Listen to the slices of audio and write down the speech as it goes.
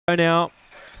Now,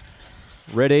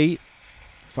 ready.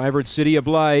 Favourite City of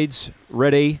Blades,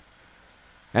 ready.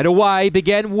 And away,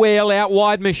 began well, out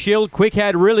wide Michelle Quick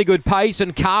had really good pace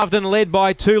and carved and led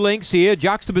by 2 lengths here.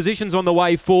 Juxtapositions on the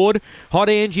way forward. Hot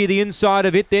Angie the inside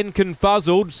of it, then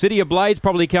Confuzzled. City of Blades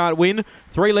probably can't win.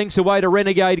 3 lengths away to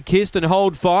Renegade Kissed and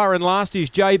Hold Fire, and last is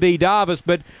JB Darvis,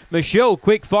 but Michelle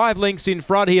Quick 5 lengths in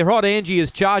front here. Hot Angie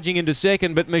is charging into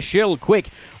second, but Michelle Quick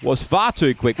was far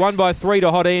too quick. 1 by 3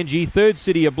 to Hot Angie, third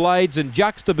City of Blades, and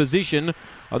Juxtaposition,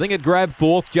 I think it grabbed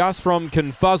fourth just from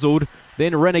Confuzzled.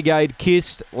 Then Renegade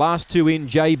Kissed, last 2 in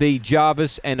JB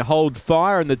Jarvis and Hold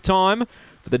Fire. And the time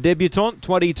for the debutante,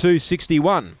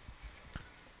 22.61.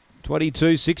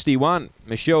 22.61.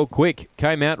 Michelle Quick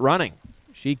came out running.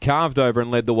 She carved over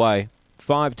and led the way.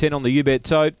 5.10 on the U-Bet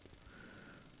tote.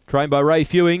 Trained by Ray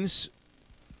Fewings.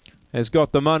 Has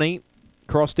got the money.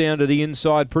 Crossed down to the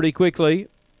inside pretty quickly.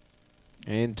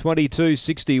 And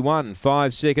 22.61.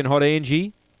 5-second Hot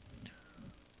Angie.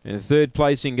 And third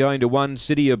placing going to 1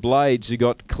 City of Blades, who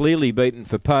got clearly beaten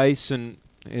for pace and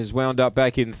is wound up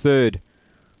back in third.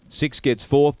 6 gets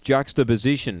fourth,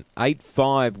 Juxtaposition. 8,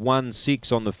 5, 1,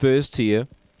 6 on the first here.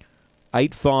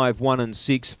 8, 5, 1 and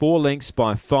 6, 4 lengths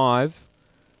by 5.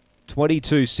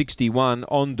 22.61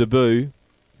 on debut.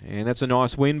 And that's a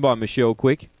nice win by Michelle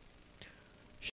Quick.